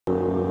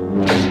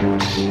There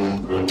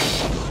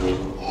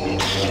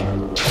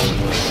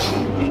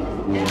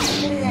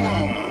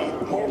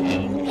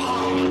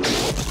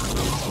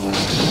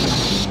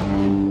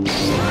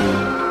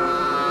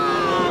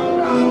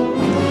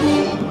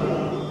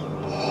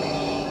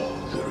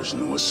is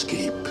no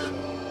escape.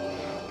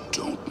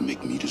 Don't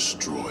make me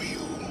destroy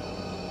you.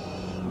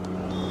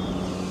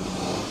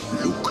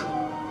 Luke,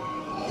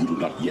 you do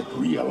not yet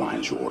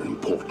realize your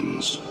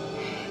importance.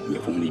 You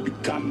have only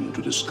begun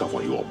to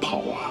discover your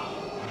power.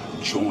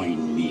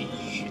 Join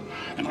me,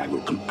 and I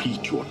will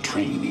complete your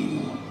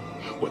training.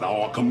 With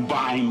our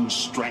combined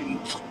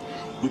strength,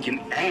 we can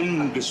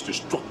end this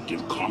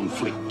destructive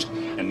conflict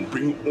and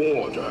bring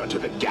order to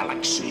the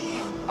galaxy.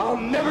 I'll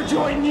never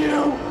join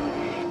you!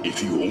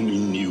 If you only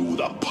knew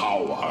the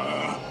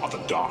power of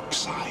the dark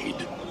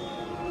side.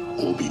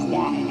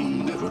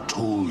 Obi-Wan never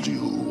told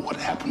you what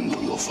happened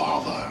to your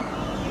father.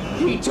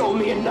 He told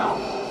me enough.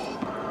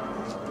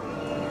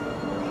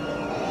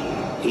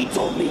 He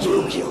told me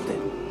you killed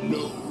him.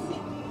 No.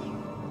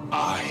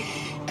 I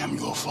am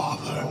your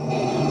father.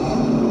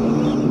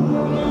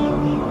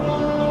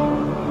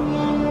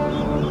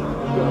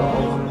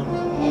 No.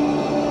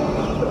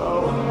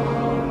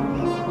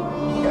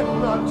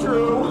 That's not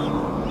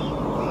true.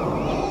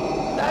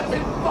 That's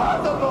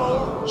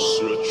impossible!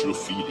 Search your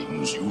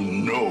feelings. You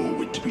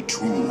know it to be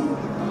true.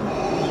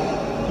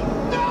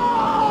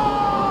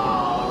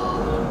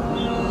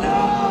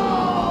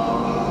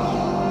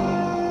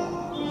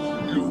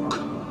 Luke,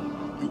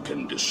 you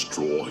can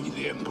destroy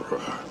the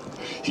Emperor.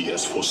 He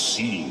has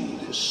foreseen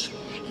this.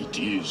 It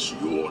is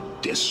your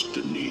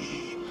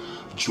destiny.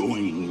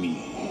 Join me,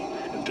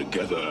 and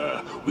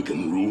together we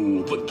can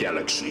rule the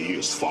galaxy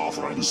as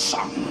father and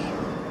son.